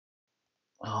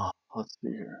Let's see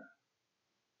here.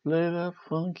 Play that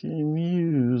funky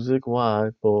music,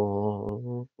 white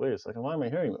boy. Wait a second, why am I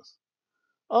hearing this?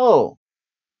 Oh,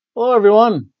 hello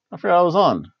everyone. I forgot I was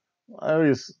on. I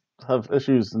always have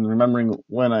issues in remembering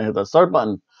when I hit that start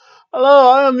button.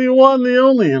 Hello, I am the one, the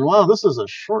only, and wow, this is a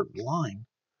short line.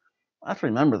 I have to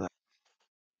remember that.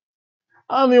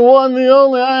 I'm the one, the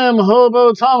only. I am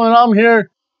Hobo Tom, and I'm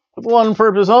here with one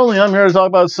purpose only. I'm here to talk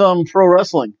about some pro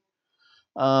wrestling.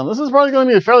 This is probably going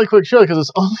to be a fairly quick show because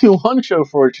it's only one show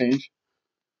for a change.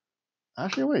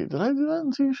 Actually, wait, did I do that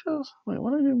in 2 shows? Wait,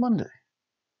 what did I do Monday?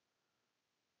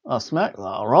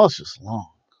 Raw's just long.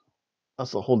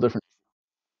 That's a whole different.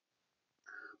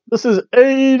 This is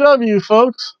AEW,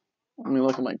 folks. Let me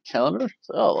look at my calendar.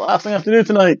 Oh, last thing I have to do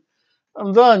tonight.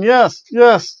 I'm done. Yes,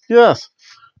 yes, yes.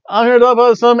 I'm here to talk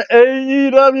about some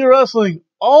AEW wrestling,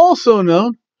 also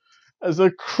known as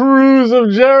the Cruise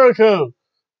of Jericho.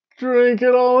 Drink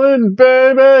it all in,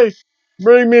 baby.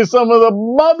 Bring me some of the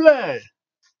bubbly.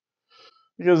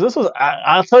 Because this was,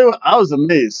 I'll tell you what, I was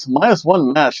amazed. Minus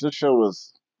one match, this show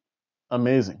was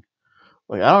amazing.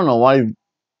 Like, I don't know why,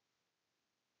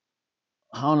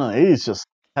 I don't know, 80's just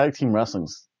tag team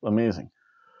wrestling's amazing.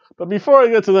 But before I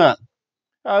get to that,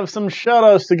 I have some shout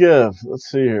outs to give. Let's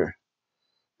see here.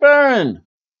 Baron,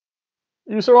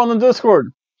 you sir on the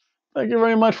Discord. Thank you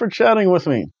very much for chatting with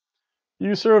me.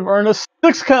 You sir have earned a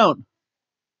 6 count.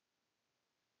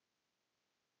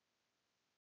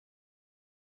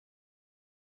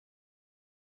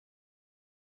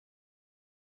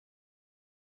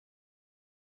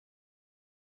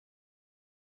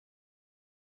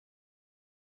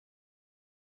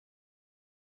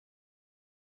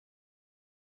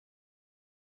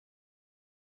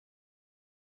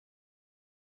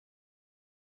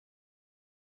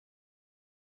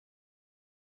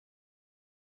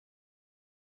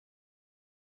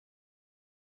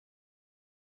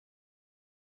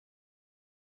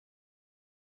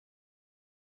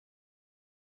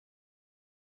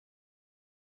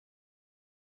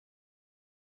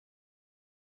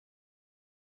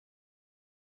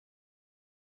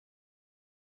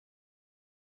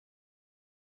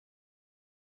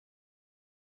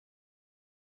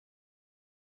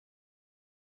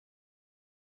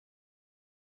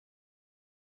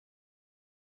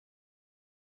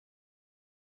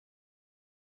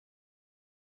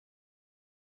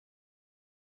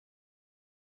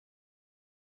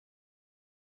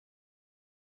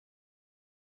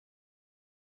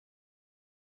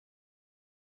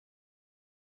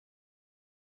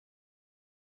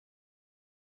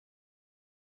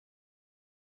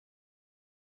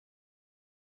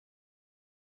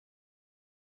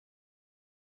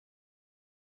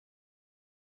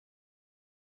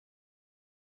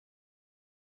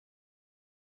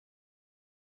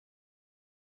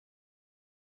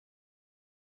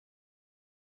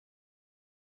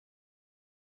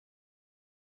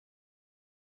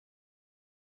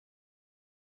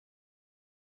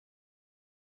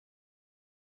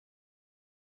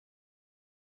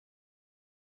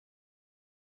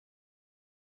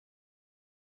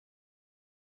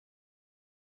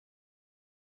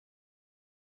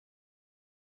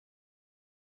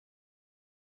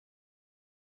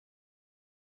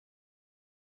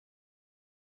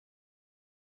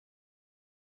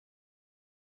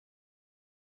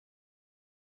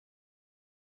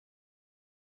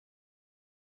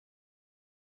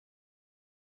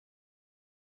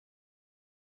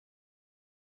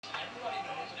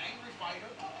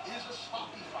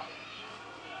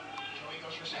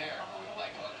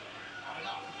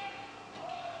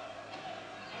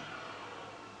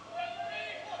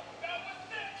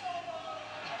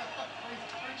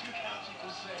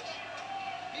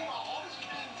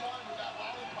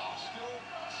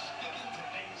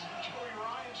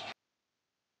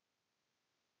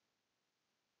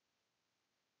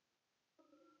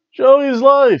 Joey's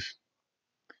life.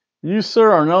 You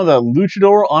sir are now that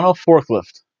luchador on a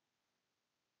forklift.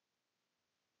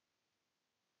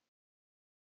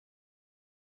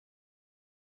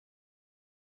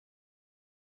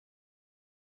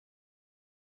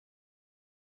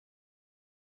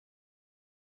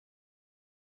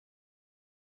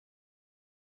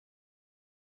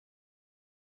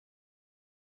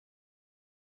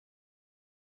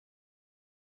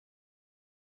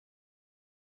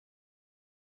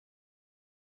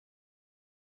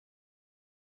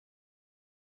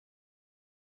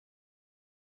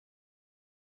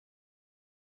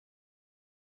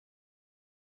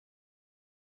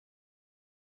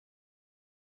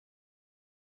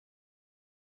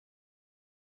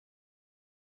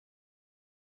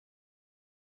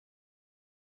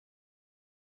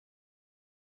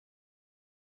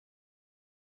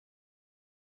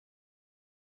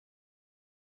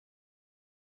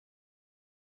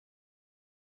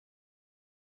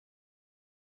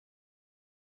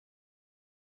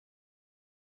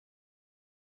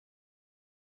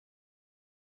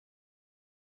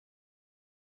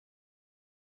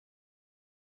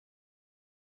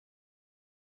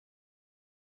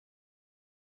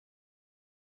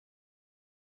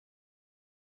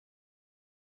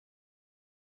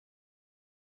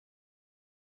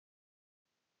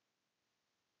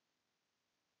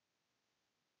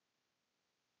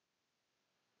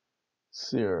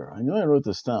 Sir, I know I wrote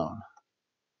this down.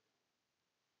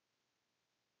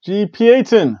 G.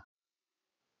 Payton,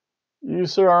 you,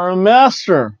 sir, are a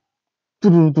master.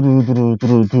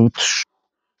 The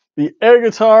air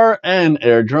guitar and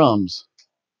air drums.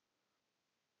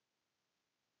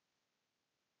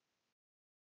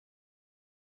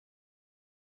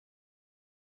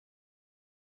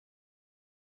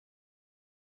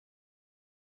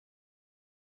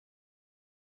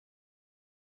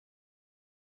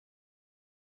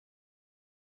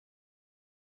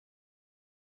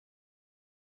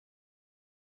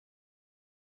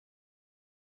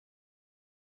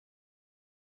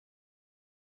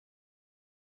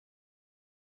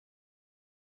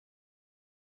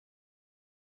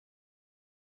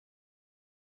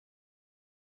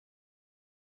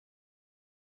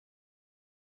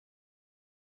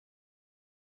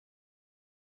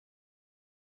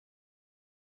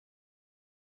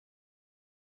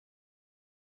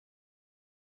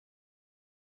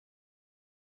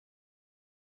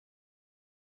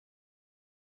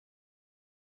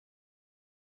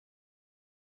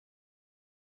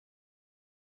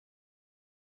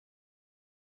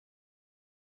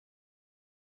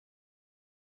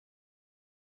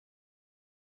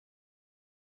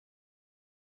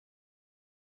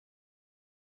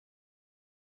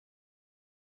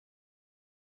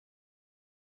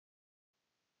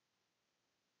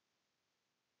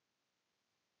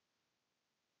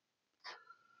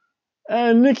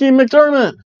 And Nikki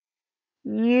McDermott,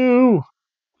 you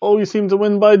always seem to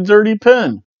win by dirty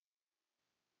pin.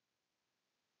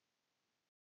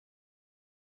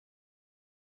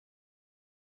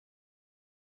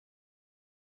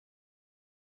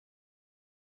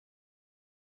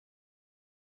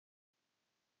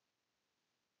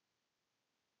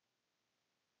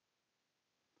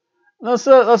 That's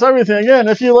it. That's everything. Again,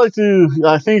 if you like to,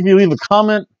 I think if you leave a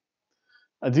comment,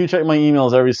 I do check my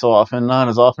emails every so often, not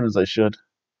as often as I should.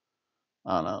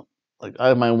 I don't know. Like I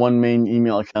have my one main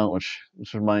email account, which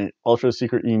is my ultra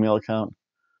secret email account.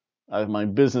 I have my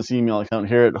business email account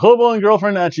here at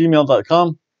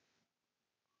hoboandgirlfriend@gmail.com,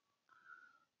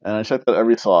 and I check that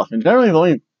every so often. Generally, the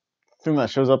only thing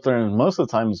that shows up there, and most of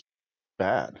the time, is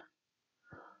bad.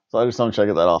 So I just don't check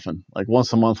it that often. Like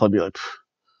once a month, I'll be like,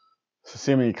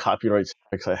 see how many copyright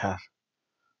strikes I have,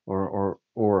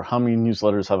 or how many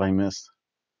newsletters have I missed.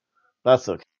 That's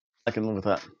okay. I can live with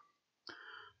that.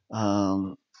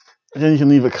 Again, you can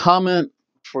leave a comment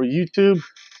for YouTube,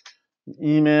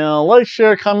 email, like,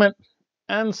 share, comment,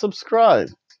 and subscribe.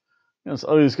 It's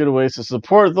always good ways to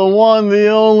support the one, the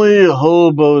only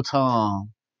Hobo Tom,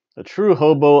 the true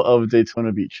hobo of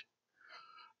Daytona Beach.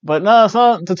 But no, it's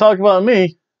not to talk about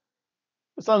me.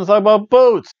 It's not to talk about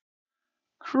boats,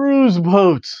 cruise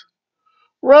boats,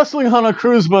 wrestling on a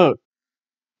cruise boat.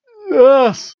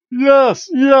 Yes, yes,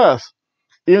 yes.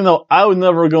 Even though I would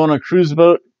never go on a cruise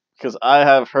boat because I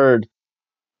have heard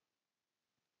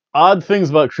odd things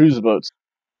about cruise boats.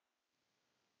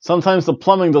 Sometimes the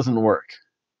plumbing doesn't work.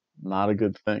 Not a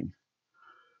good thing.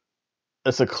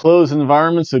 It's a closed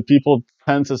environment, so people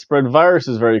tend to spread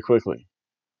viruses very quickly.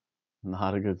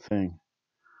 Not a good thing.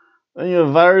 Then you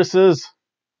have viruses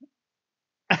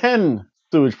and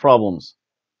sewage problems.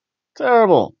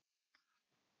 Terrible.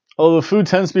 Although the food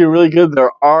tends to be really good,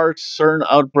 there are certain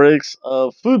outbreaks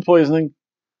of food poisoning,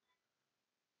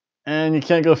 and you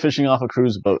can't go fishing off a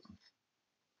cruise boat.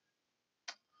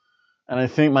 And I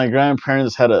think my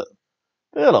grandparents had a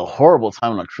horrible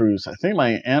time on a cruise. I think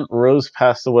my Aunt Rose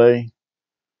passed away,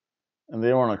 and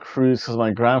they were on a cruise because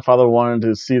my grandfather wanted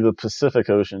to see the Pacific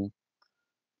Ocean.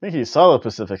 I think he saw the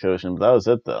Pacific Ocean, but that was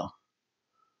it though.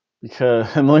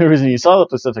 And the only reason he saw the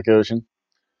Pacific Ocean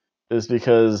is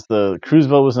because the cruise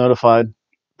boat was notified.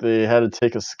 They had to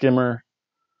take a skimmer.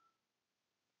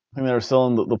 I think they were still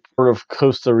in the port of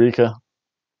Costa Rica.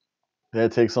 They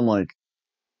had to take some like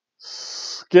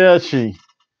sketchy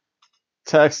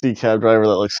taxi cab driver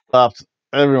that like stopped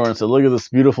everywhere and said, "Look at this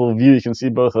beautiful view. You can see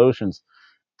both oceans."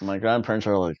 And my grandparents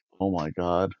are like, "Oh my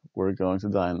God, we're going to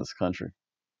die in this country."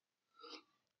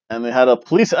 And they had a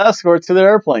police escort to their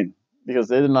airplane because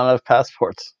they did not have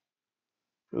passports.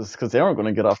 It was because they weren't going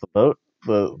to get off the boat.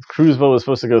 The cruise boat was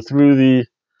supposed to go through the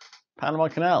Panama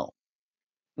Canal.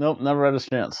 Nope, never had a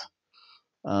chance.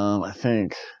 I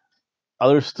think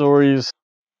other stories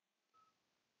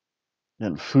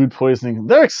and food poisoning,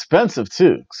 they're expensive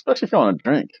too, especially if you want to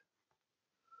drink.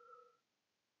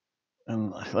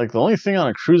 And like the only thing on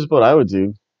a cruise boat I would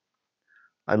do,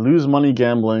 I lose money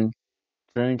gambling,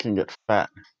 drink and get fat.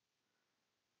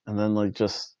 And then like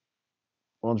just,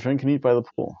 well, drink and eat by the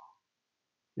pool.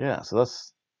 Yeah, so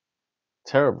that's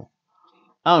terrible.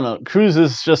 I don't know. Cruise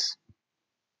is just,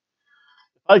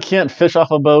 I can't fish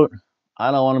off a boat,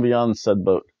 I don't want to be on said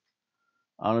boat.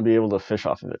 I want to be able to fish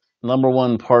off of it. Number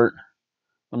one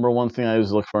thing I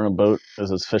always look for in a boat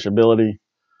is its fishability.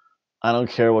 I don't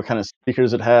care what kind of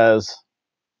speakers it has.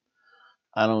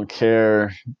 I don't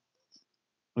care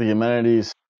the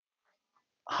amenities.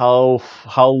 How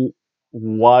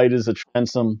wide is the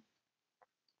transom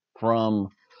from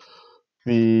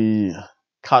the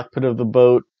cockpit of the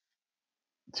boat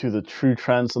to the true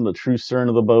transom, the true stern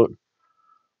of the boat?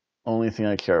 Only thing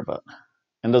I care about.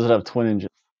 And does it have twin engines?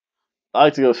 I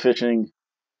like to go fishing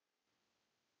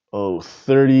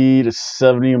 30 to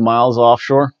 70 miles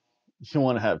offshore. You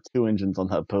want to have two engines on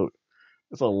that boat.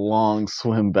 It's a long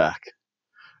swim back.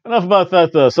 Enough about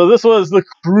that, though. So this was the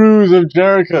Cruise of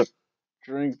Jericho.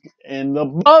 Drink in the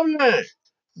bubbly,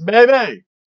 baby,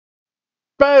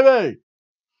 baby.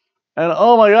 And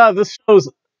oh my God, this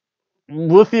show's,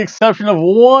 with the exception of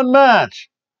one match,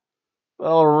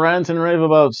 I'll rant and rave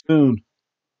about soon.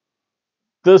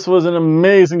 This was an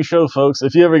amazing show, folks.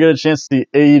 If you ever get a chance to see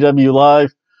AEW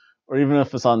live, or even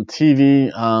if it's on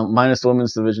TV, minus the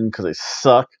women's division because they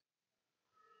suck,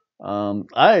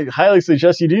 I highly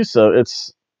suggest you do so.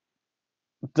 It's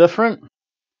different.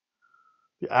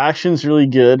 The action's really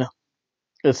good.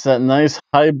 It's that nice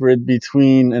hybrid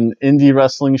between an indie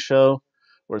wrestling show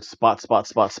where it's spot, spot,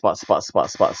 spot, spot, spot,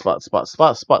 spot, spot, spot, spot,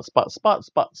 spot, spot, spot, spot,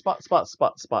 spot, spot, spot,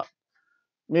 spot, spot.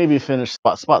 Maybe finish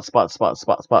spot, spot, spot, spot,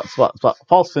 spot, spot, spot, spot,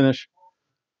 false finish.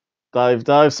 Dive,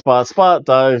 dive, spot, spot,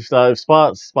 dive, dive,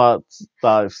 spot, spot,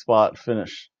 dive, spot,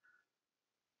 finish.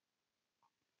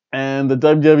 And the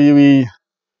WWE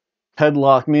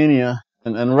headlock mania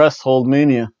and rest hold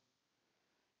mania.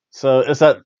 So it's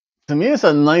that, to me, it's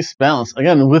a nice balance.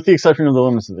 Again, with the exception of the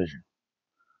women's division.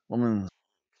 Women's,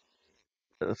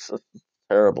 it's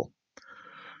terrible.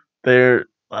 I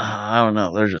don't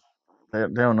know. They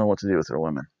don't know what to do with their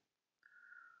women.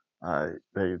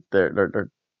 They're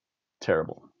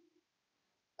terrible,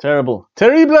 terrible,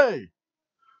 terrible.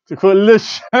 To quote Le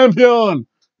Champion,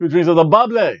 who drinks of the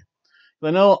bubbly.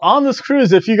 I know on this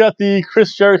cruise, if you got the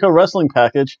Chris Jericho wrestling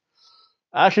package,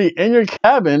 actually in your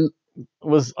cabin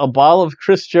was a bottle of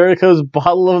Chris Jericho's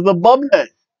bottle of the bubbly.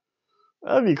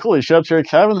 That'd be cool. You show up to your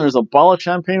cabin, there's a bottle of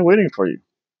champagne waiting for you.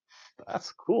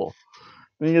 That's cool.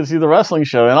 Then you get to see the wrestling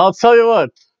show. And I'll tell you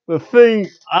what, the thing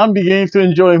I'm beginning to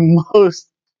enjoy most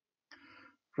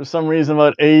for some reason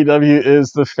about AEW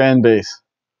is the fan base.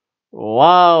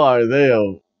 Wow, are they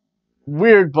a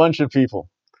weird bunch of people.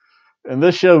 In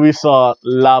this show, we saw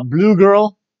La Blue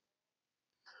Girl,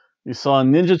 we saw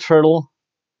Ninja Turtle,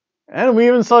 and we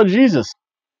even saw Jesus.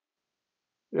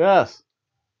 Yes,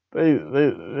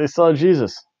 they saw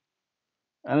Jesus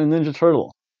and a Ninja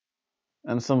Turtle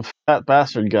and some fat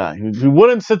bastard guy who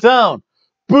wouldn't sit down.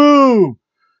 Boo!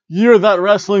 You're that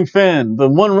wrestling fan, the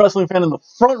one wrestling fan in the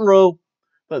front row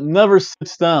that never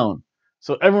sits down.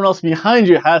 So everyone else behind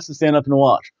you has to stand up and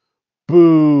watch.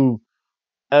 Boo!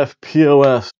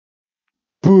 FPOS.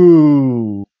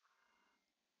 Boo!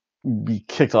 Be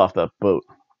kicked off that boat.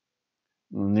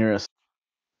 The nearest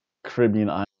Caribbean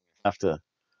island. Have to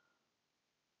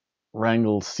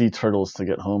wrangle sea turtles to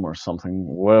get home or something.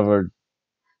 Whatever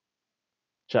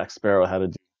Jack Sparrow had to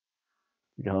do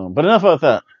to get home. But enough about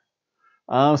that.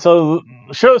 So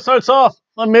the show starts off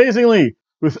amazingly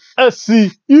with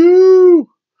SCU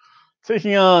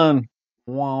taking on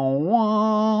wow,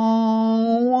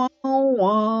 wow,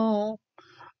 wow,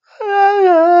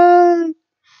 wow.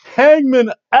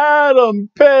 Hangman Adam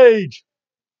Page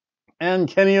and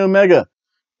Kenny Omega.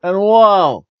 And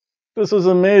wow, this was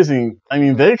amazing. I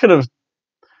mean, they could have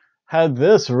had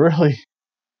this really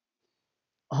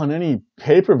on any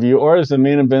pay-per-view or as the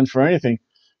main event for anything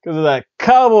because of that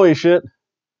cowboy shit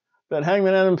that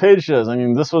Hangman Adam Page does. I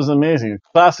mean, this was amazing.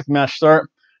 Classic match start.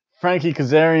 Frankie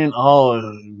Kazarian,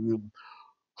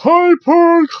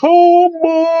 hyper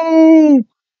combo.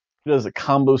 He does the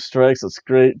combo strikes. That's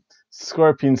great.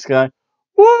 Scorpion Sky,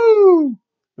 woo,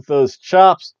 with those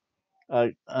chops.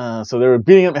 So they were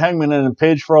beating up Hangman and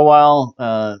Page for a while.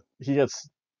 He gets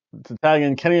to tag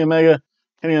in Kenny Omega.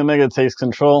 Kenny Omega takes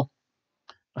control.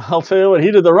 I'll tell you what,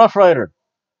 he did the Rough Rider.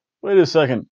 Wait a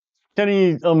second.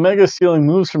 Kenny Omega stealing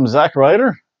moves from Zack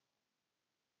Ryder?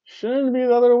 Shouldn't it be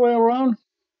the other way around?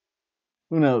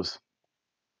 Who knows?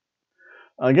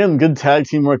 Again, good tag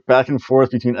team work back and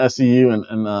forth between SCU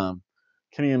and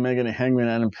Kenny Omega and Hangman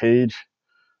Adam Page.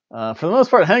 For the most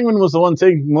part, Hangman was the one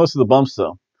taking most of the bumps,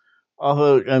 though.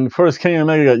 Although, and of course, Kenny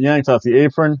Omega got yanked off the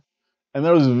apron, and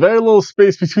there was very little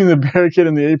space between the barricade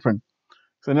and the apron.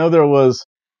 So I know there was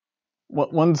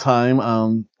one time,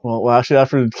 actually,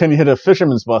 after Kenny hit a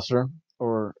Fisherman's Buster,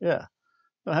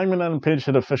 Hangman Adam Page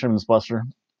hit a Fisherman's Buster.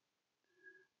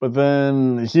 But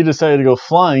then he decided to go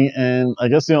flying, and I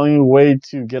guess the only way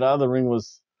to get out of the ring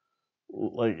was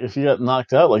like if you got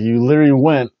knocked out, like you literally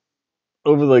went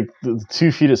over like the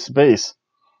 2 feet of space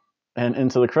and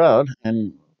into the crowd,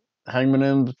 and Hangman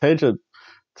and Page had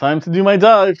time to do my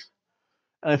dive.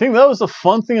 And I think that was the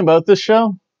fun thing about this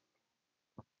show.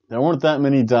 There weren't that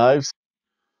many dives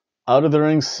out of the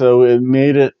ring, so it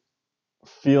made it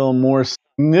feel more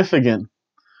significant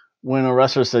when a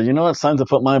wrestler said, "You know what? It's time to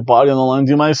put my body on the line,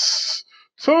 do my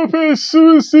tope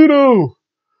suicido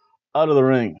out of the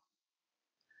ring."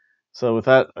 So with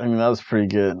that, I mean that was pretty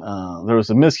good. There was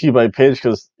a miscue by Page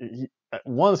because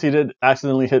once he did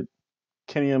accidentally hit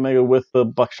Kenny Omega with the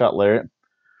buckshot lariat.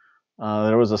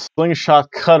 There was a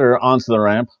slingshot cutter onto the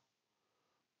ramp.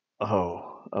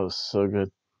 Oh, that was so good.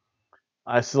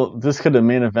 This could have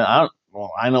main event.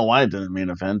 I know why it didn't main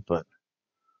event, but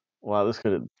wow, this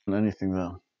could have done anything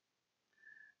though.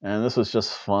 And this was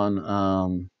just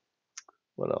fun.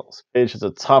 What else? Page has a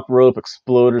top rope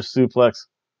exploder suplex.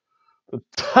 The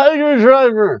Tiger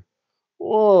Driver.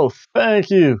 Whoa, thank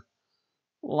you,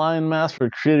 Lion Mask for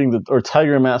creating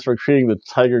Tiger Mask for creating the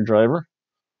Tiger Driver.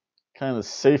 Kind of the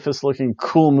safest looking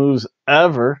cool moves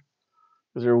ever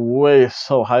because you're way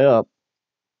so high up.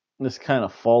 And this kind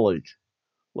of fall like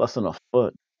less than a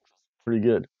foot. Pretty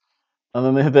good. And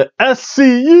then they hit the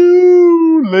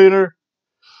SCU later.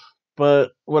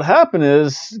 But what happened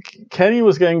is Kenny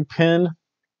was getting pinned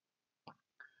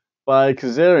by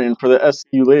Kazarian for the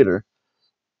SCU later.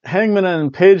 Hangman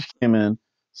and Page came in,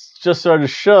 just started to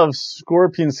shove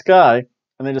Scorpion Sky,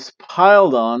 and they just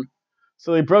piled on.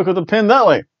 So they broke up the pin that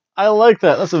way. I like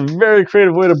that. That's a very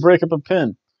creative way to break up a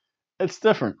pin. It's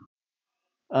different.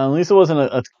 At least it wasn't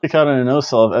a kick out and a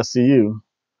no-sell of SCU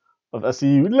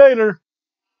later.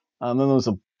 Then there was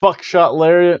a buckshot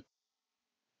lariat.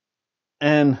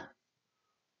 And,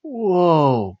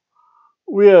 whoa,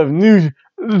 we have new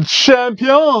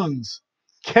champions.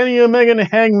 Kenny Omega and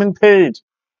Hangman Page,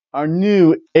 our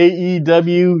new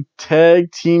AEW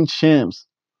Tag Team Champs.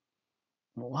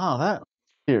 Wow, that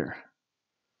here.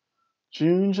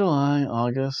 June, July,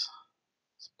 August,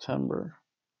 September,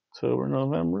 October,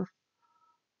 November,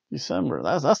 December.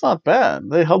 That's not bad.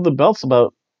 They held the belts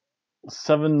about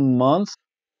 7 months.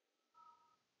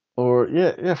 Or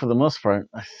yeah, for the most part.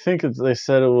 I think they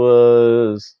said it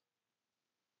was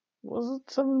it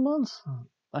 7 months?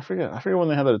 I forget. I forget when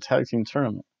they had that tag team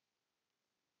tournament.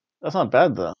 That's not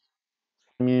bad though.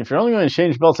 I mean, if you're only going to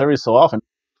change belts every so often,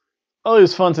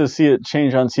 always fun to see it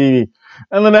change on TV.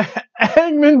 And then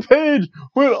Hangman Page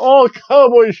went all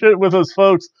cowboy shit with us,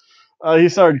 folks. He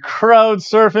started crowd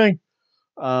surfing.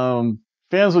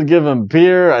 Fans would give him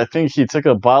beer. I think he took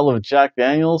a bottle of Jack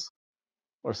Daniels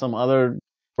or some other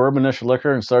bourbonish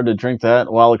liquor and started to drink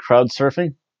that while crowd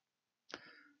surfing.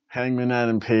 Hangman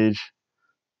Adam Page.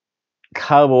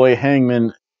 Cowboy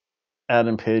Hangman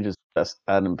Adam Page is best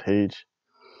Adam Page.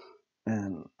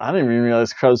 And I didn't even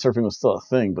realize crowd surfing was still a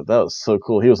thing, but that was so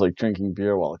cool. He was like drinking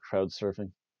beer while crowd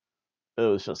surfing. It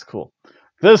was just cool.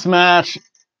 This match,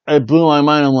 it blew my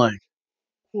mind. I'm like,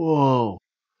 whoa.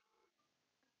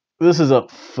 This is a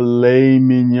filet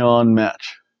mignon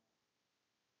match.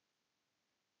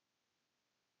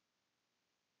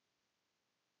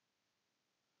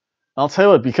 I'll tell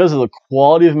you what, because of the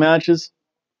quality of matches,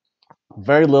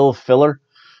 very little filler,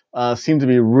 seemed to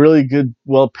be really good,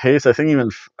 well paced. I think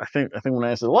when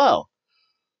I said, "Wow,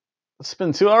 it's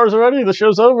been 2 hours already. The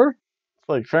show's over." It's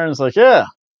like Farron's like, "Yeah,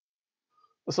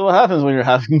 that's what happens when you're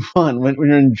having fun, when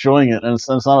you're enjoying it, and it's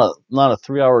not a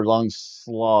 3 hour long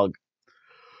slog."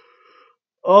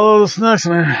 Oh, this next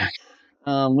match,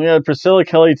 we had Priscilla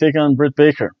Kelly take on Britt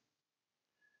Baker.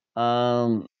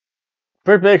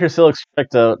 Britt Baker still looks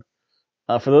checked out.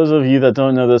 For those of you that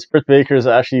don't know this, Britt Baker is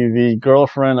actually the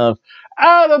girlfriend of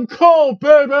Adam Cole,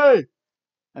 baby!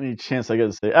 Any chance I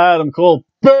get to say Adam Cole,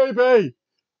 baby,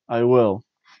 I will.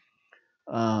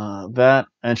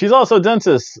 And she's also a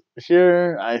dentist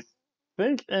here, I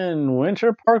think, in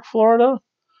Winter Park, Florida.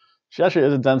 She actually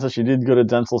is a dentist. She did go to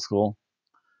dental school.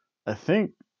 I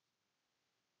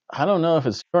don't know if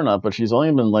it's true or not, but she's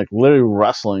only been like literally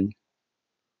wrestling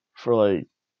for like,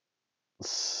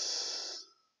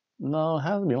 no, it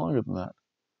has to be longer than that.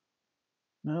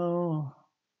 No,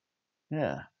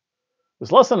 yeah.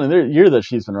 It's less than a year that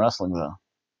she's been wrestling, though.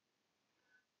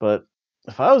 But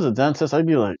if I was a dentist, I'd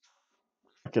be like,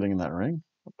 getting in that ring.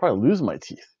 I'd probably lose my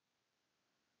teeth.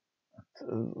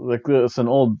 Like, it's an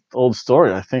old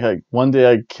story. I think one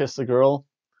day I kissed a girl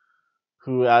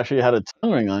who actually had a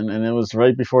tongue ring on, and it was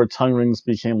right before tongue rings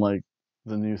became like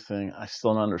the new thing. I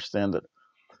still don't understand it.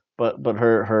 But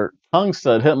her tongue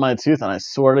stud hit my tooth, and I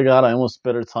swear to God, I almost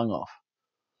bit her tongue off.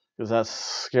 because that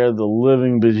scared the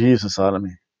living bejesus out of me.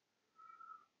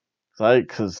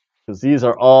 Because these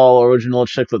are all original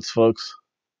chiclets, folks,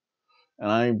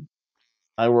 and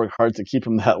I work hard to keep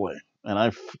them that way.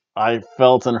 And I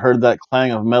felt and heard that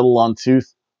clang of metal on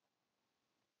tooth.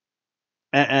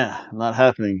 Not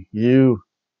happening. You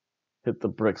hit the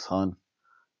bricks, hon.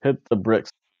 Hit the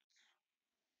bricks,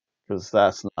 because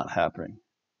that's not happening.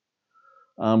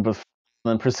 But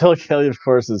then Priscilla Kelly, of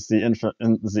course, is the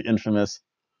infamous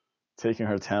taking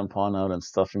her tampon out and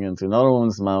stuffing it into another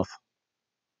woman's mouth.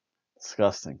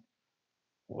 Disgusting.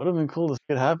 Would have been cool to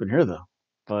see it happen here, though.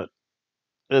 But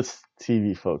it's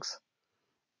TV, folks.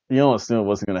 You almost knew it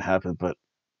wasn't going to happen, but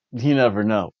you never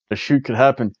know. A shoot could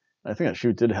happen. I think a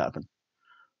shoot did happen.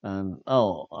 And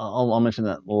I'll mention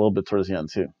that a little bit towards the end,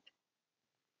 too.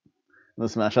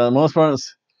 This match, the most part,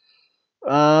 is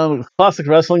classic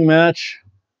wrestling match.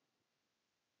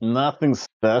 Nothing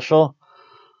special.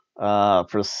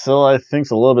 Priscilla, I think,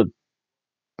 is a little bit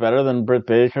better than Britt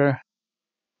Baker.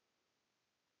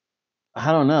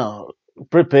 I don't know.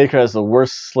 Britt Baker has the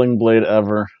worst sling blade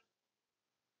ever.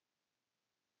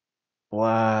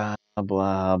 Blah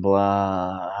blah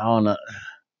blah. I don't know.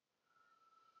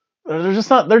 They're just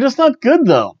not. They're just not good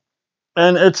though.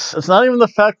 And it's not even the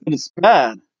fact that it's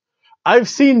bad. I've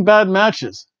seen bad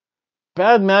matches.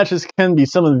 Bad matches can be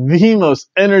some of the most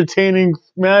entertaining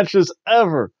matches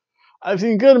ever. I've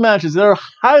seen good matches that are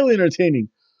highly entertaining.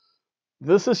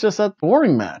 This is just that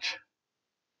boring match.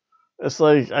 It's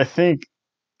like, I think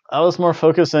I was more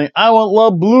focused saying, I want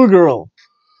Love Blue Girl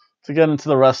to get into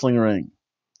the wrestling ring.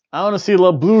 I want to see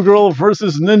Love Blue Girl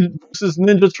versus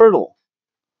Ninja Turtle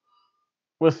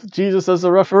with Jesus as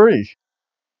the referee.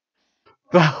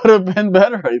 That would have been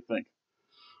better, I think.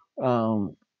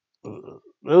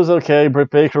 It was okay. Britt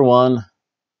Baker won.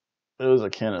 It was a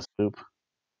can of soup.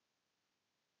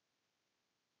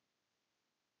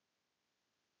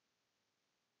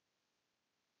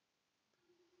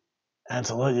 And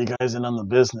to let you guys in on the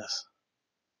business,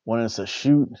 when it's a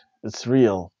shoot, it's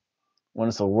real. When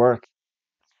it's a work,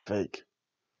 fake.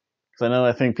 Because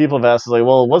I think people have asked, like,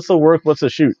 well, what's the work? What's the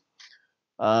shoot?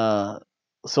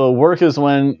 So work is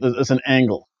when it's an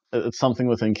angle. It's something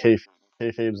within kayfabe.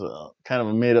 Kayfabe's kind of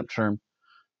a made-up term.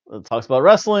 It talks about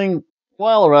wrestling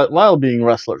while being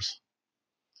wrestlers.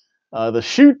 The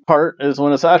shoot part is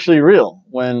when it's actually real.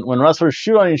 When wrestlers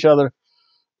shoot on each other,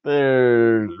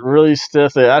 they're really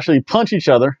stiff. They actually punch each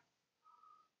other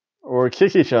or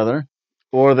kick each other,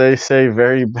 or they say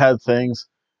very bad things,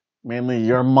 mainly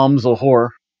 "your mom's a whore,"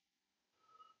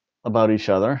 about each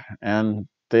other, and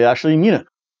they actually mean it.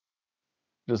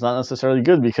 It's not necessarily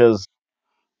good because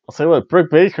I'll tell you what, Britt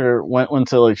Baker went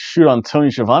to like shoot on Tony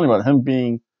Schiavone about him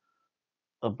being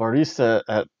a barista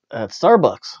at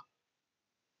Starbucks.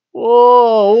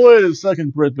 Whoa, wait a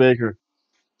second, Britt Baker.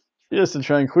 She has to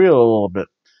tranquil a little bit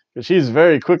because she's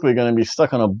very quickly going to be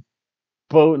stuck on a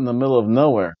boat in the middle of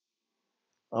nowhere.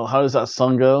 Oh, how does that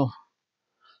song go?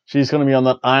 She's going to be on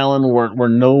that island where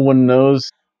no one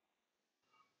knows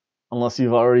unless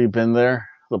you've already been there.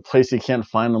 The place you can't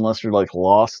find unless you're like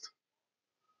lost.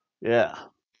 Yeah,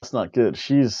 that's not good.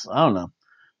 I don't know.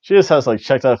 She just has like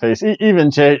checked out face.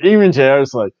 Even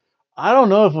JR's like, I don't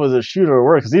know if it was a shoot or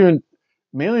work. Because even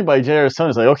mainly by JR's tone,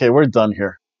 it's like, okay, we're done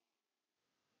here.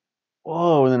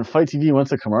 Whoa, and then Fight TV went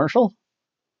to commercial?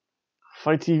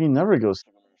 Fight TV never goes to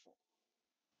commercial.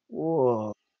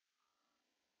 Whoa.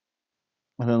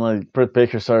 And then like Britt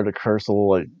Baker started to curse a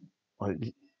little like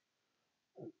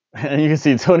and you can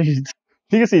see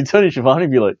Tony Schiavone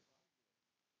be like,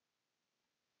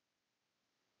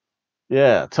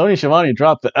 yeah, Tony Schiavone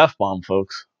dropped the F bomb,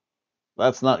 folks.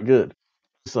 That's not good.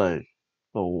 It's like,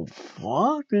 the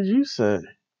fuck did you say?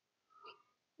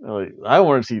 Like, I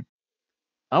wanted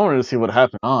to see what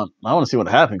happened on. I want to see what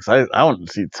happened because I wanted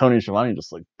to see Tony Schiavone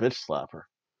just like bitch slap her.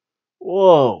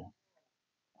 Whoa,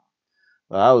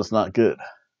 that was not good.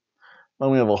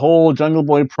 Then we have a whole Jungle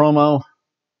Boy promo,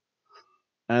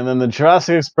 and then the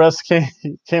Jurassic Express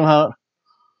came out,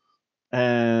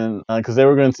 and because they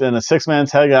were going to in a 6-man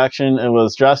tag action, it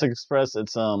was Jurassic Express.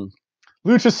 It's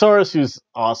Luchasaurus, who's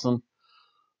awesome.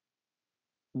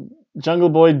 Jungle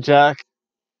Boy Jack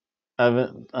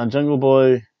Evan, Jungle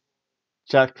Boy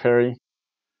Jack Perry,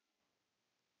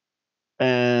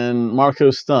 and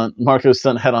Marco Stunt. Marco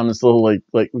Stunt had on his little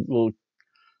little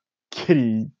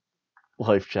kitty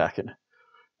life jacket,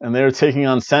 and they were taking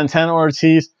on Santana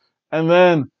Ortiz, and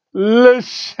then Le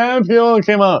Champion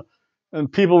came out,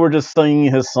 and people were just singing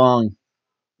his song.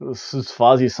 It was his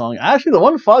Fozzy song. Actually, the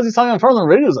one Fozzy song on front of the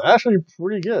radio is actually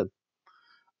pretty good.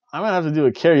 I might have to do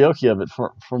a karaoke of it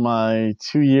for my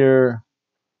 2-year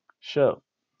show.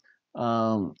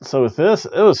 So with this,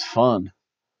 it was fun.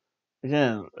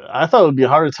 Again, I thought it would be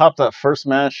hard to top that first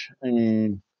match. I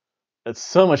mean, it's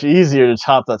so much easier to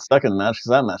top that second match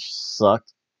because that match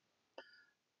sucked.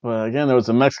 But again, there was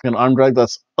a Mexican arm drag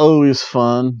that's always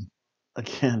fun.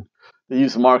 Again, they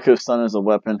use Marco Stunt as a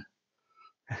weapon.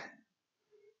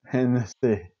 And let's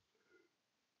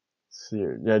see,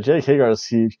 yeah, Jake Hagar is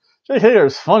huge. Jake Hagar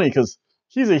is funny because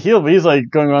he's a heel, but he's like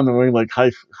going around the ring like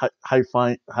high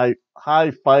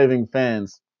fiving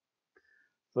fans.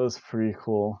 So that's pretty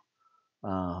cool.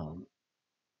 Um,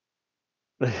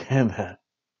 and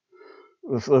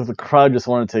the crowd just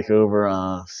wanted to take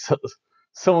over.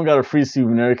 Someone got a free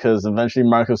souvenir because eventually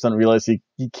Marco Stunt realized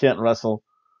he can't wrestle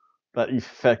that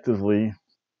effectively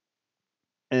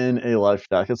in a life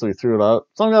jacket, so he threw it out.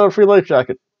 Someone got a free life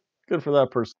jacket. Good for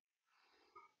that person.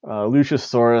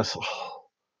 Luchasaurus,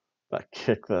 that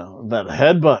kick, that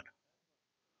headbutt.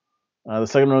 The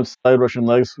second round side Russian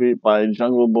leg sweep by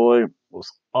Jungle Boy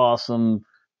was awesome.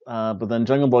 But then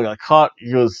Jungle Boy got caught.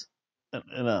 He goes in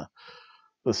the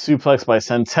suplex by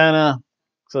Santana.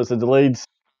 So it's a delayed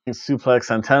suplex.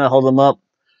 Santana held him up.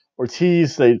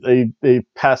 Ortiz, they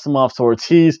pass him off to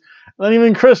Ortiz. And then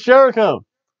even Chris Jericho.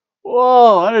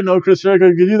 Whoa, I didn't know Chris Jericho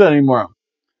could do that anymore.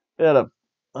 They had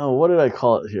what did I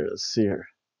call it here? Let's see here.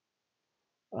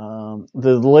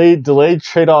 The delayed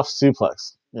trade-off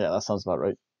suplex. Yeah, that sounds about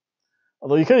right.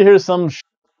 Although you could hear some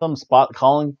spot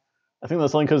calling. I think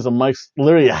that's only because the mics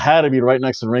literally had to be right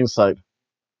next to ringside.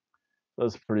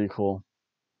 That's pretty cool.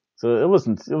 So it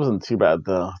wasn't too bad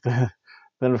though.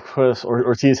 Then of course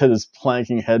Ortiz had his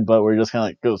planking headbutt where he just kind of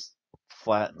like goes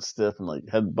flat and stiff and like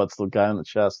headbutts the guy in the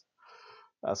chest.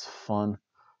 That's fun.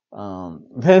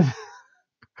 Then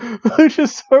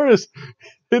Luchasaurus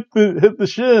hit the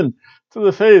shin to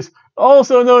the face,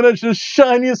 also known as the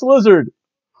shiniest lizard.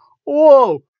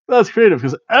 Whoa, that's creative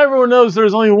because everyone knows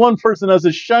there's only one person as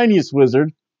the shiniest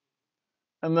wizard,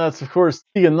 and that's of course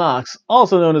Tegan Knox,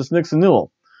 also known as Nixon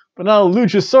Newell. But now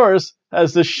Luchasaurus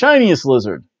has the shiniest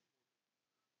lizard.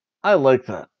 I like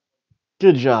that.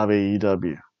 Good job,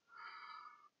 AEW.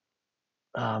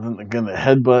 Then again, the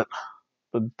headbutt,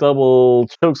 the double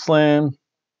choke slam,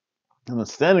 and the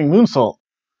standing moonsault.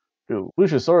 Dude,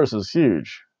 Luchasaurus is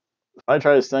huge. If I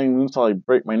try a standing moonsault, I'd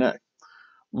break my neck.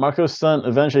 Marco Stunt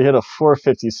eventually hit a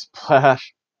 450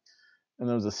 splash, and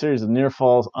there was a series of near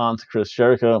falls onto Chris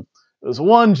Jericho. There was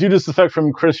one Judas effect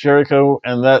from Chris Jericho,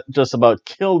 and that just about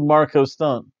killed Marco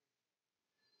Stunt.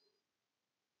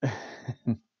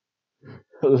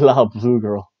 La Blue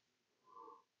Girl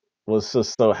was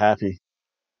just so happy.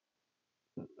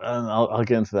 And I'll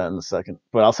get into that in a second.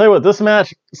 But I'll tell you what, this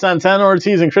match, Santana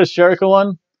Ortiz and Chris Jericho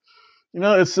won. You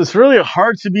know, it's really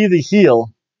hard to be the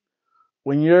heel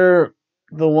when you're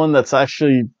the one that's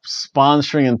actually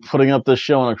sponsoring and putting up this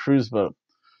show on a cruise boat.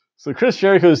 So Chris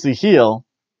Jericho is the heel,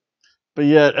 but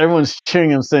yet everyone's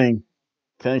cheering him saying,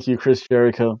 "Thank you, Chris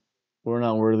Jericho. We're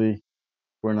not worthy.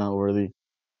 We're not worthy.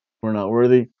 We're not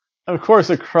worthy." And of course,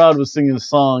 the crowd was singing the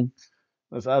song.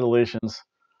 That's adulations.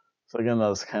 So again, that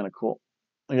was kind of cool.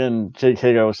 Again, Jake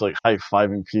Hager was like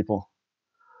high-fiving people.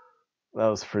 That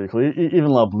was pretty cool. Even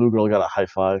La Blue Girl got a high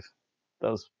five. That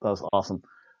was awesome.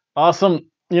 Awesome.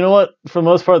 You know what? For the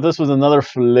most part, this was another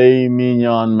filet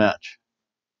mignon match.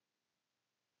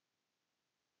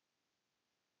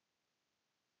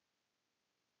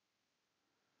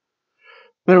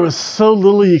 There was so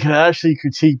little you could actually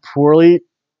critique poorly.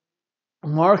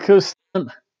 Marco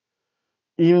Stunt,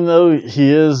 even though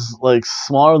he is like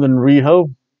smaller than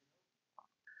Riho,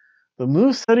 the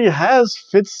moves that he has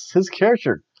fits his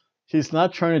character. He's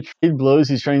not trying to trade blows.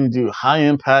 He's trying to do high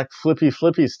impact, flippy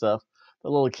stuff that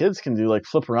little kids can do, like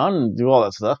flip around and do all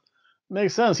that stuff.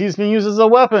 Makes sense. He's being used as a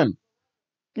weapon.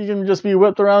 He can just be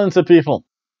whipped around into people.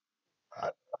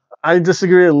 I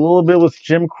disagree a little bit with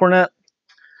Jim Cornette.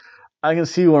 I can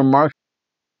see where Mark.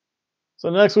 So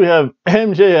next we have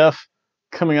MJF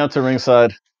coming out to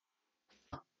ringside.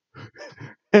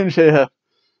 MJF,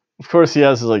 of course, he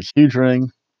has his like huge ring.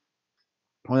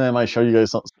 One day I might show you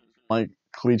guys some my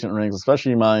collegiate rings,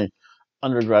 especially my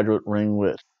undergraduate ring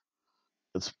with.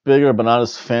 It's bigger, but not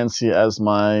as fancy as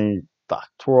my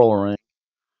doctoral ring.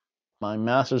 My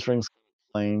master's ring's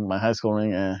plain. My high school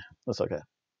ring, that's okay.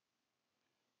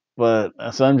 But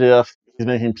as MJF, he's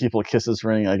making people kiss his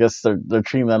ring. I guess they're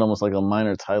treating that almost like a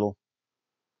minor title.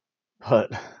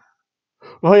 But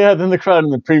oh yeah, then the crowd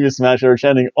in the previous match they were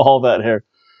chanting all that hair.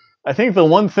 I think the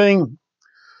one thing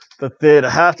that they'd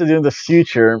have to do in the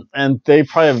future, and they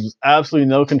probably have absolutely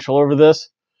no control over this.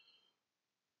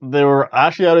 They were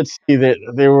actually out at sea.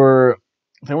 They weren't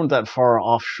that far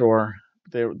offshore.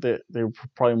 They were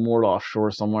probably moored offshore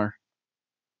somewhere.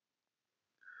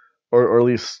 or at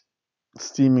least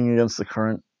steaming against the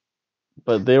current.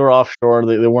 But they were offshore.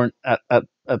 They weren't at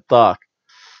dock.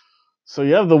 So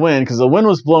you have the wind, because the wind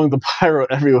was blowing the pyro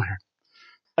everywhere.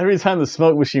 Every time the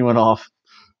smoke machine went off,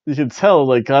 you could tell,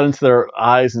 like, got into their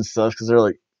eyes and stuff, because they're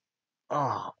like,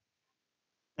 oh.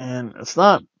 And it's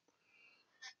not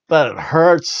that it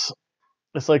hurts.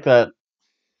 It's like that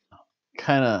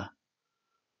kind of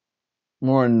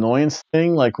more annoyance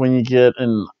thing, like when you get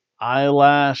an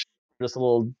eyelash, just a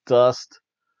little dust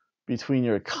between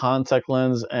your contact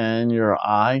lens and your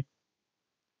eye,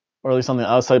 or at least on the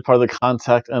outside part of the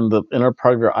contact and the inner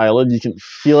part of your eyelid. You can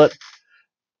feel it.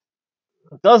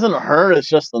 It doesn't hurt, it's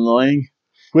just annoying,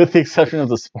 with the exception of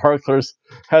the sparklers,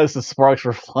 as the sparks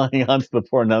were flying onto the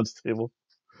poor announce table.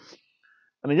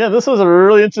 And again, this was a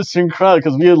really interesting crowd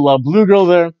because we had La Blue Girl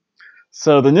there.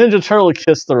 So the Ninja Turtle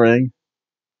kissed the ring.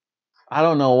 I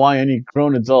don't know why any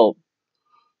grown adult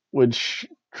would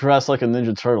dress like a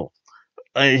Ninja Turtle.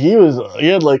 He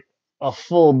had like a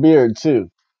full beard too.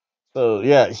 So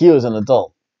yeah, he was an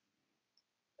adult.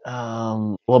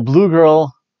 La Blue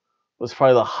Girl was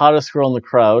probably the hottest girl in the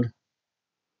crowd.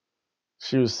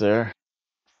 She was there.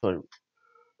 So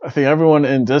I think everyone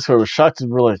in Discord was shocked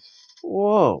and were like,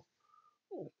 "Whoa,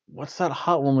 what's that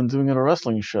hot woman doing at a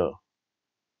wrestling show?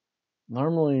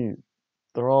 Normally,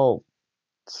 they're all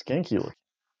skanky looking,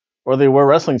 or they wear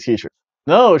wrestling t-shirts."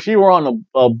 No, she wore on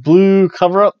a blue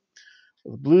cover-up,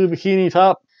 with a blue bikini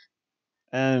top,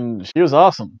 and she was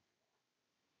awesome.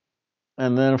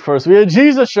 And then, of course, we had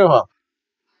Jesus show up.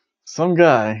 Some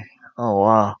guy. Oh,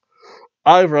 wow.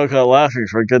 I broke out laughing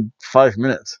for a good 5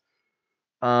 minutes.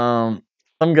 Some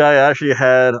guy actually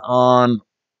had on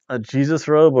a Jesus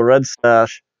robe, a red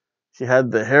sash. He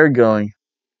had the hair going.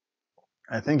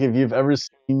 I think if you've ever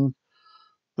seen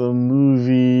the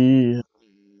movie,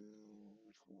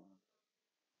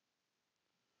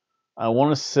 I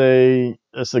want to say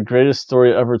it's the greatest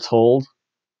story ever told,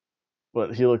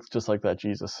 but he looks just like that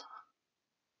Jesus.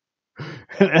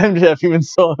 And MJF even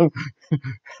saw him.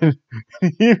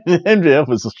 Even MJF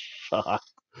was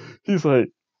shocked. He's like,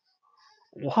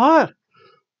 what?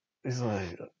 He's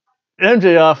like,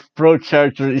 MJF broke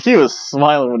character. He was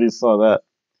smiling when he saw that.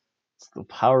 It's the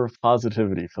power of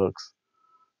positivity, folks.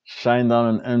 Shined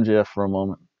on an MJF for a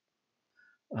moment.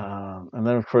 And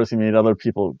then, of course, he made other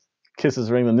people kiss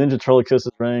his ring. The Ninja Turtle kissed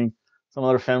his ring. Some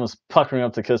other fan was puckering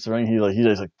up to kiss the ring. He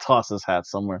just like tossed his hat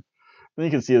somewhere. Then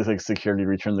you can see like security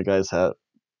return the guy's hat.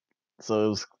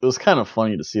 So it was kind of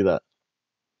funny to see that.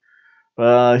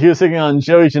 But he was taking on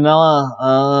Joey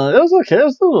Janela. It was okay. It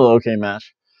was a little okay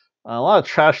match. A lot of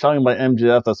trash talking by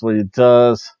MJF. That's what he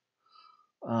does.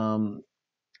 And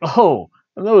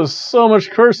there was so much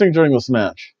cursing during this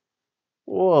match.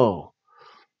 Whoa.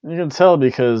 And you can tell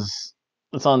because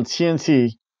it's on TNT.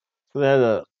 So they had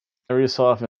to every so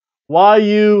often. Why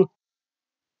you?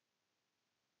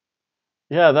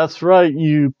 Yeah, that's right,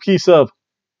 you piece of.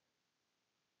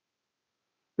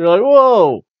 You're like,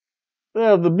 whoa. They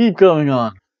have the beep going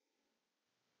on.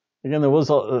 Again, there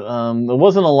wasn't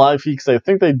a live feed because I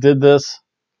think they did this.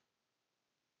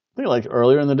 I think like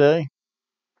earlier in the day.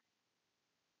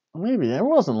 Maybe it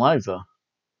wasn't live though,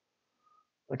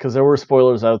 because there were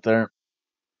spoilers out there.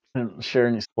 I didn't share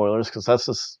any spoilers because that's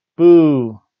just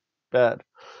bad.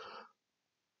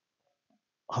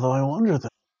 Although I wonder that,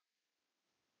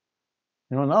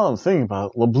 now that I'm thinking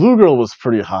about it, La Blue Girl was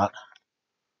pretty hot.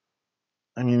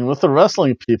 I mean, with the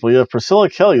wrestling people, you have Priscilla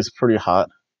Kelly's pretty hot,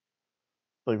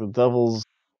 like the Devil's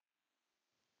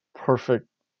perfect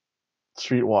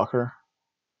streetwalker.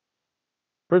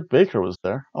 Britt Baker was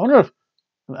there. I wonder if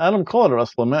Adam Cole had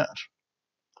wrestled a match.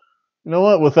 You know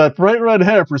what? With that bright red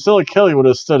hair, Priscilla Kelly would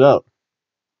have stood out.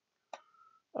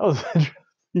 That was interesting.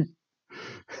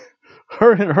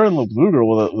 Her and La Blue Girl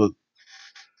were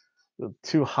the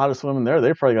two hottest women there.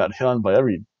 They probably got hit on by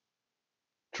every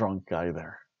drunk guy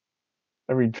there.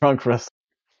 Every drunk wrestler.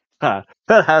 That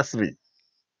has to be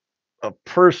a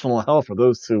personal hell for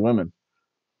those two women.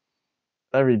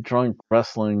 Every drunk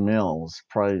wrestling male was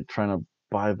probably trying to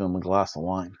buy them a glass of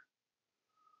wine.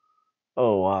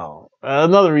 Oh, wow.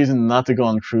 Another reason not to go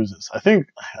on cruises.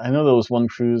 I know there was one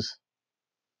cruise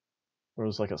where it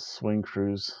was like a swing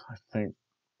cruise. I think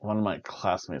one of my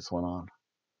classmates went on.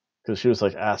 Because she was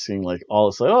like asking like all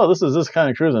this, like, oh, this is this kind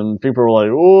of cruise. And people were like,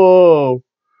 whoa.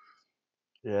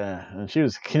 Yeah. And she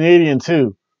was Canadian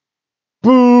too.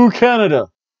 Boo, Canada.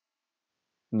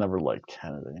 Never liked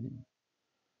Canada.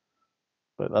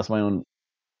 But that's my own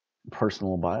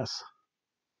personal bias.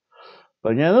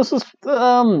 But again, this was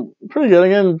pretty good.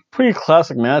 Again, pretty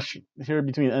classic match here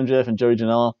between MJF and Joey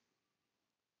Janela.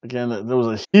 Again, there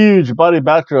was a huge body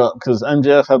backdrop because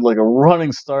MJF had like a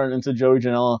running start into Joey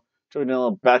Janela. Joey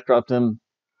Janela backdropped him.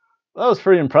 That was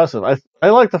pretty impressive. I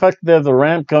like the fact that they have the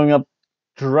ramp going up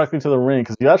directly to the ring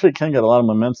because you actually can get a lot of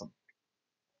momentum.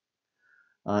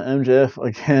 MJF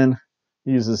again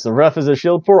uses the ref as a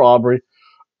shield. Poor Aubrey.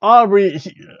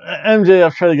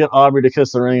 MJF tried to get Aubrey to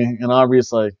kiss the ring, and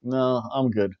Aubrey's like, "No, I'm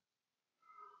good,"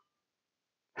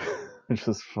 which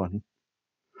was funny.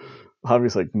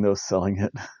 Aubrey's like, "No selling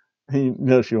it." You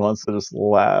know she wants to just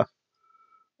laugh.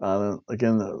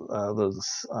 Again,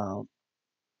 there's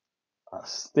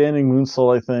standing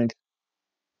moonsault, I think.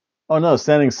 Oh no,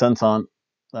 standing senton.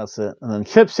 That's it. And then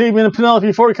Kip Sabian and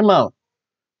Penelope Ford come out.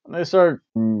 And they start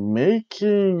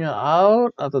making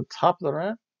out at the top of the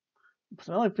ramp.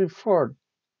 Penelope Ford,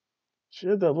 she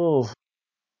had that little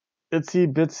itsy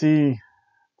bitsy,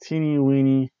 teeny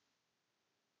weeny,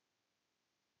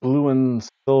 blue and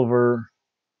silver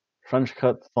French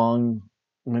cut thong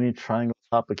mini triangle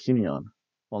top bikini on.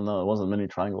 Well, no, it wasn't mini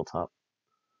triangle top.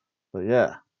 But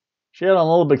yeah, she had on a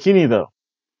little bikini though.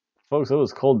 Folks, it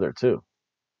was cold there too.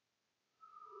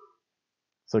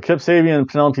 So Kip Sabian and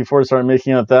Penelope Ford started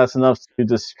making out. That's enough to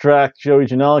distract Joey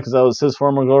Janela because that was his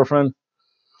former girlfriend.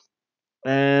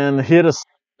 And he had a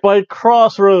spike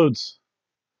crossroads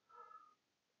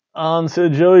onto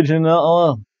Joey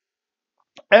Janela.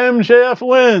 MJF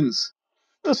wins.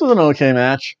 This was an okay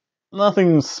match.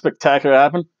 Nothing spectacular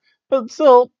happened, but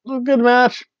still a good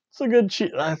match. It's a good.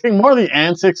 I think more of the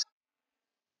antics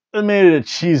that made it a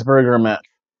cheeseburger match.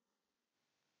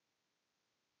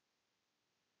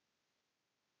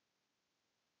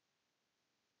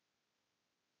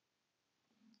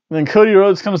 And then Cody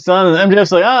Rhodes comes down, and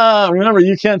MJF's like, remember,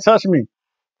 you can't touch me.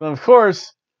 And of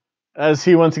course, as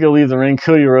he went to go leave the ring,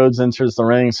 Cody Rhodes enters the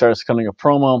ring, starts cutting a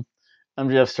promo.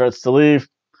 MJF starts to leave,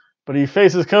 but he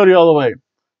faces Cody all the way.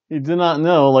 He did not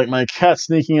know, like my cat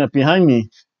sneaking up behind me,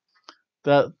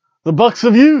 that the Bucks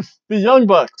of Youth, the Young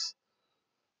Bucks,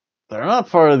 they're not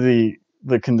part of the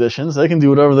conditions. They can do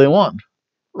whatever they want.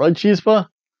 Right, Chispa?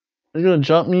 Are you going to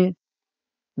jump me?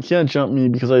 You can't jump me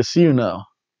because I see you now.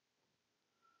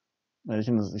 And you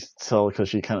can tell because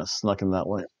she kind of snuck in that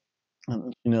way.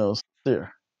 And she knows.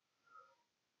 There.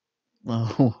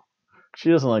 Oh, she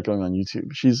doesn't like going on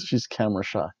YouTube. She's camera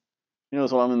shy. She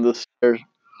knows when I'm in this chair.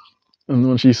 And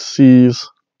when she sees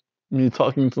me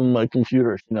talking to my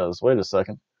computer, she knows, wait a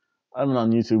second. I've been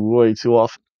on YouTube way too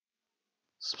often.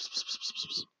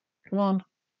 Come on.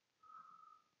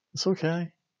 It's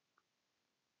okay.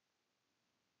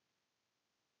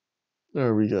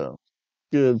 There we go.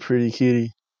 Good, pretty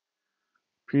kitty.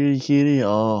 Pretty kitty.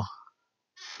 Oh,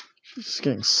 she's just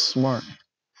getting smart.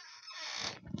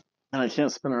 And I can't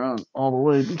spin around all the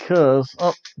way because,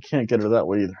 I can't get her that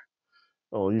way either.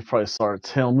 Oh, you probably saw her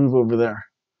tail move over there.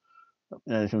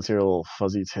 Yeah, you can see her little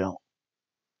fuzzy tail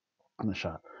in the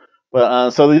shot.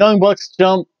 But so the Young Bucks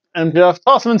jump and Jeff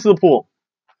toss him into the pool.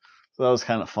 So that was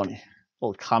kind of funny. A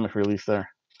little comic relief there.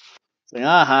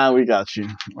 Saying, we got you.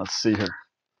 Let's see her.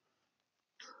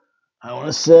 I want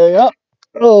to say,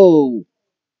 oh,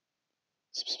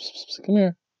 come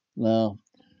here. No.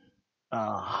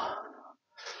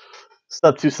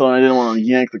 Step too slow, and I didn't want to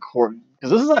yank the cord.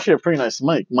 Because this is actually a pretty nice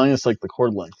mic, minus like the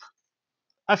cord length.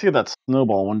 I have to get that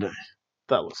snowball one day.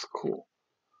 That looks cool.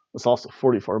 It's also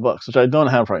 $44, which I don't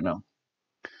have right now.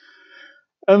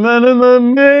 And then in the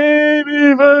main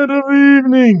event of the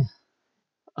evening,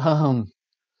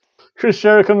 Chris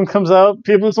Jericho comes out.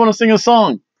 People just want to sing a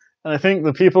song. And I think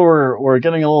the people were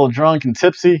getting a little drunk and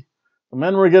tipsy. The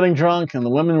men were getting drunk and the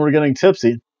women were getting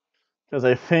tipsy. Because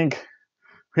I think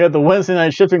we had the Wednesday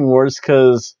night shipping wars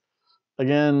because,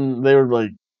 again, they were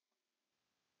like,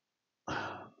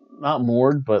 not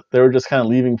moored, but they were just kind of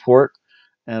leaving port.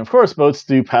 And of course, boats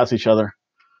do pass each other.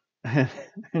 And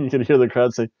you could hear the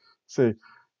crowd say,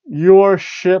 your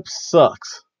ship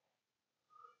sucks.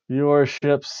 Your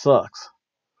ship sucks.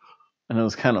 And it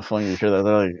was kind of funny to hear that.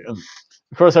 They're like,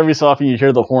 of course, every so often you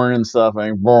hear the horn and stuff,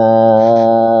 and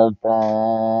bah,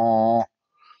 bah.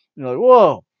 You're like,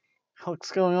 whoa,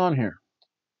 what's going on here?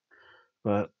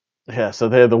 But yeah, so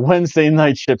they had the Wednesday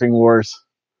night shipping wars.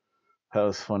 That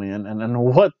was funny. And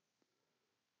what?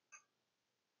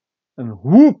 And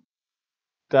whoop,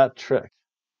 that trick.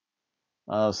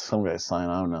 Some guy's sign.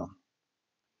 I don't know.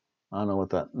 I don't know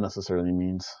what that necessarily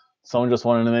means. Someone just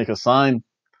wanted to make a sign.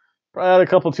 Probably had a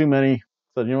couple too many.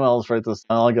 Said, you know what, I'll just write this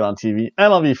down. I'll get on TV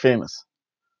and I'll be famous.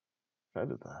 I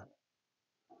did that.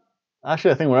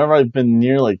 Actually, I think whenever I've been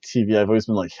near like TV, I've always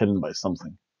been like hidden by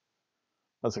something.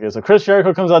 That's okay. So Chris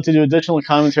Jericho comes out to do additional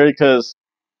commentary because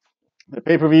the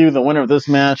pay-per-view, the winner of this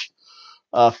match,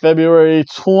 February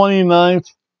 29th,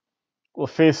 will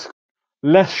face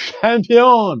Le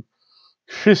Champion,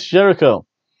 Chris Jericho.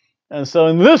 And so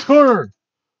in this corner,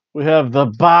 we have the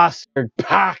bastard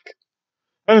Pac.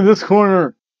 And in this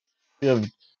corner, we have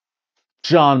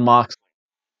John Moxley.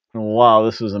 Wow,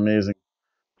 this was amazing.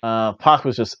 Pac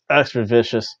was just extra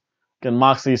vicious. Again,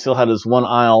 Moxley still had his one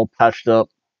eye all patched up.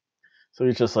 So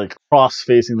he's just like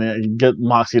cross-facing there. You get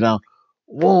Moxley down.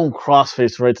 Whoa,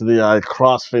 cross-face right to the eye.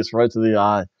 Cross-face right to the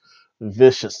eye.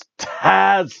 Vicious.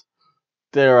 Taz,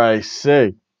 dare I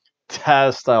say.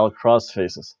 Taz-style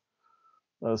cross-faces.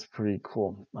 That was pretty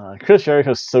cool. Chris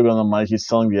Jericho's still on the mic. He's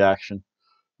selling the action.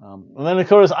 And then, of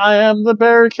course, I am the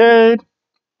barricade.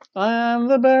 I am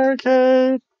the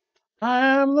barricade.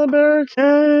 I am the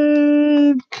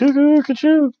barricade. Cuckoo,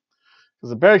 cuckoo. Because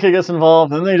the barricade gets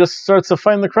involved, and then he just starts to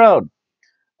find the crowd.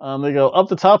 They go up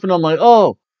the top, and I'm like,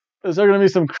 oh, is there going to be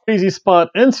some crazy spot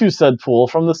into said pool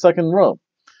from the second row?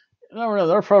 You never know.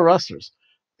 They're pro wrestlers.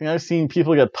 I think I've seen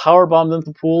people get power bombed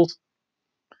into pools.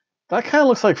 That kind of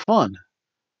looks like fun.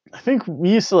 I think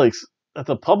we used to like at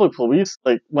the public pool. We used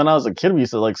to, like when I was a kid, we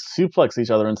used to like suplex each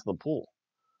other into the pool.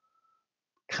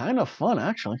 Kind of fun,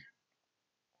 actually.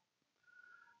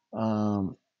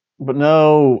 But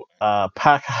no,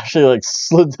 Pac actually like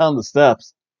slid down the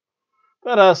steps.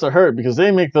 That has to hurt because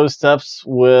they make those steps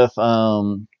with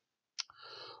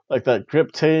like that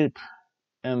grip tape,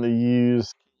 and they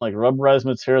use like rubberized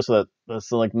material, so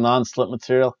that's like non-slip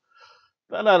material.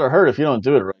 That had to hurt if you don't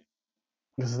do it right,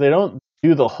 because they don't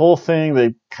do the whole thing.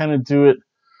 They kind of do it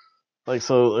like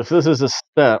so. If this is a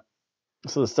step,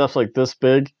 so the step's like this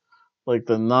big, like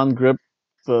the non-grip,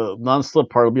 the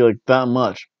non-slip part will be like that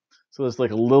much. So there's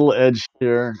like a little edge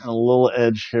here and a little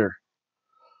edge here.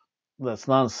 That's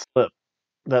non-slip.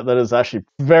 That is actually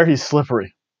very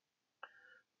slippery.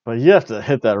 But you have to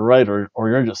hit that right, or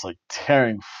you're just like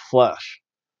tearing flesh.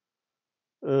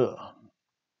 Ugh.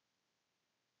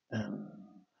 And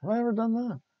have I ever done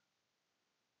that?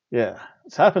 Yeah,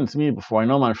 it's happened to me before. I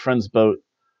know my friend's boat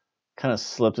kind of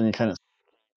slipped, and you kind of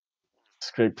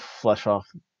scraped flesh off,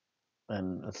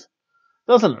 and it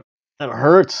doesn't. It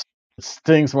hurts. It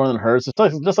stings more than it hurts. It's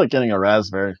like, just like getting a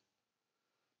raspberry.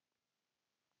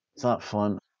 It's not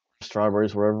fun.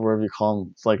 Strawberries, wherever you call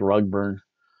them, it's like rug burn.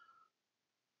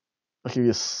 Like if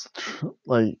you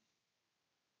like,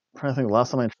 I'm trying to think. The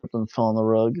last time I tripped and fell on the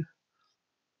rug,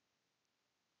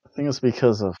 I think it's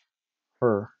because of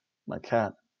her, my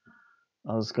cat.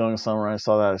 I was going somewhere. I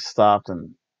saw that I stopped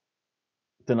and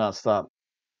did not stop,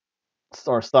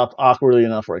 or stopped awkwardly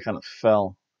enough where I kind of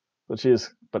fell. But she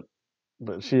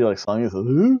like saw me and said,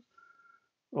 "Huh?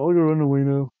 I'll go run away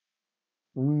now.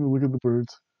 I'm gonna look at the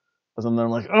birds." As I'm there,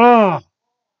 I'm like, oh,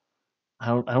 I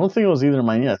don't think it was either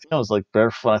my knee. I think I was like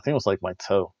barefoot. I think it was like my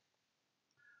toe.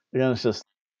 Again, it's just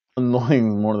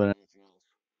annoying more than anything else.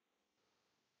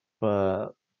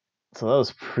 But so that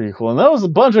was pretty cool, and that was a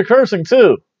bunch of cursing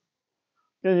too.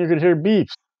 And you could hear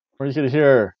beeps, or you could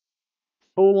hear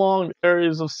prolonged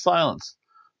areas of silence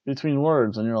between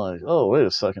words, and you're like, oh, wait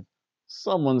a second,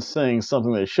 someone's saying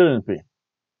something they shouldn't be.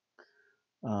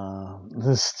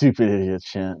 This stupid idiot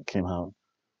chant came out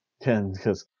again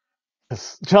because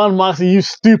John Moxley, you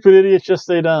stupid idiot, just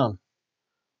stay down.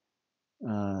 It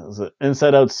was an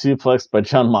inside-out suplex by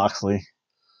John Moxley.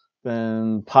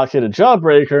 Then Pac hit a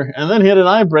jawbreaker, and then he hit an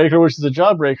eye breaker, which is a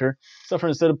jawbreaker. Except for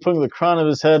instead of putting the crown of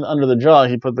his head under the jaw,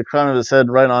 he put the crown of his head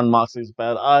right on Moxley's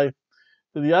bad eye.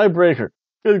 To the eye breaker.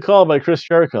 Good call by Chris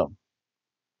Jericho.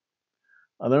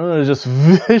 Then there just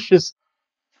vicious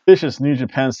New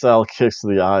Japan style kicks to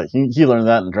the eye. He learned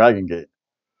that in Dragon Gate.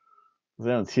 They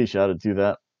don't teach you how to do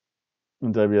that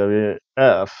in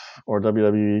WWF or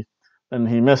WWE. And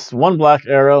he missed one black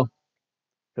arrow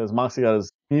because Moxley got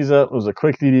his knees up. It was a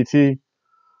quick DDT.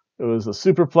 It was a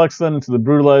superplex then into the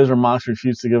brutalizer. Mox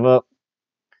refused to give up.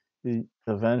 He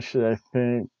eventually, I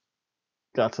think,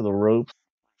 got to the ropes,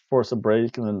 forced a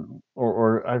break, and then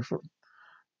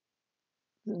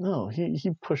no,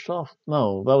 he pushed off.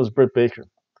 No, that was Britt Baker.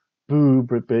 Boo,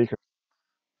 Britt Baker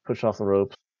pushed off the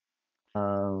ropes.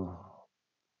 Um,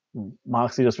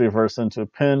 Moxley just reversed into a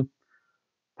pin.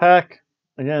 Pac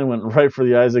again went right for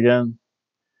the eyes again.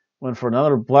 Went for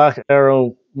another black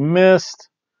arrow, missed.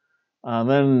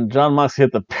 Then John Moxley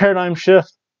hit the paradigm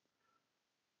shift.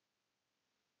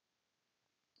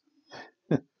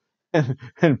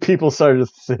 and people started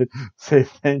to say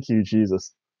thank you,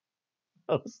 Jesus.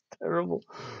 That was terrible.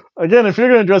 Again, if you're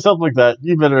going to dress up like that,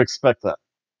 you better expect that.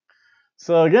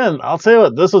 So again, I'll tell you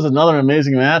what, this was another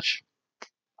amazing match.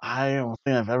 I don't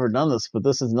think I've ever done this, but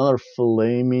this is another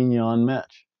filet mignon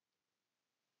match.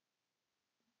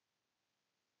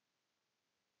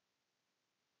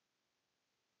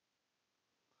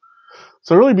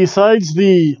 So really, besides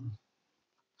the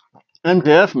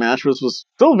MJF match, which was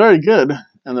still very good,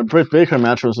 And the Britt Baker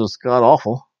match was just god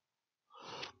awful.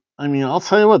 I mean, I'll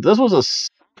tell you what, this was a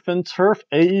surf and turf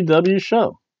AEW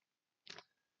show.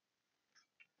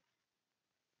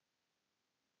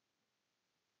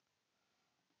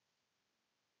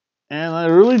 And I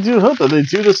really do hope that they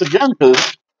do this again,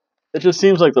 because it just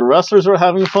seems like the wrestlers are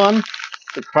having fun,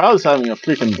 the crowd's having a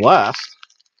freaking blast,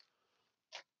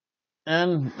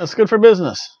 and it's good for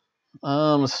business.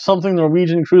 Something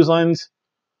Norwegian Cruise Lines,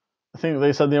 I think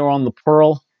they said they were on the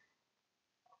Pearl,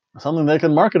 something they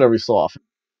can market every so often.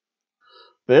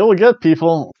 They will get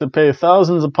people to pay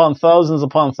thousands upon thousands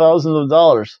upon thousands of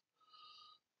dollars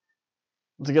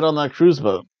to get on that cruise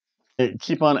boat. They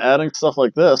keep on adding stuff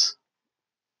like this,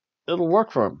 it'll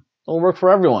work for them. It'll work for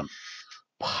everyone.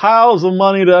 Piles of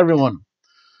money to everyone.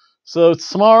 So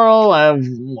tomorrow I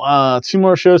have 2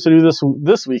 more shows to do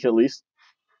this week at least.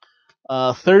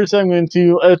 Thursday I'm going to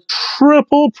do a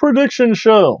triple prediction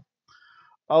show.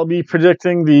 I'll be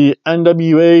predicting the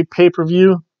NWA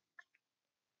pay-per-view.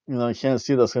 I can't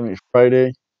see that's going to be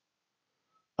Friday.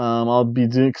 I'll be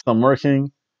doing, because I'm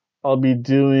working, I'll be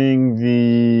doing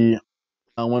the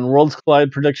When Worlds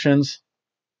Collide predictions.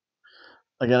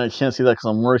 Again, I can't see that because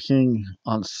I'm working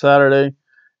on Saturday.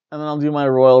 And then I'll do my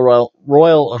Royal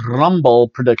Rumble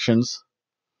predictions,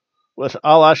 which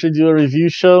I'll actually do a review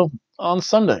show on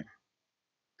Sunday.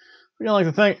 We'd like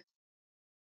to thank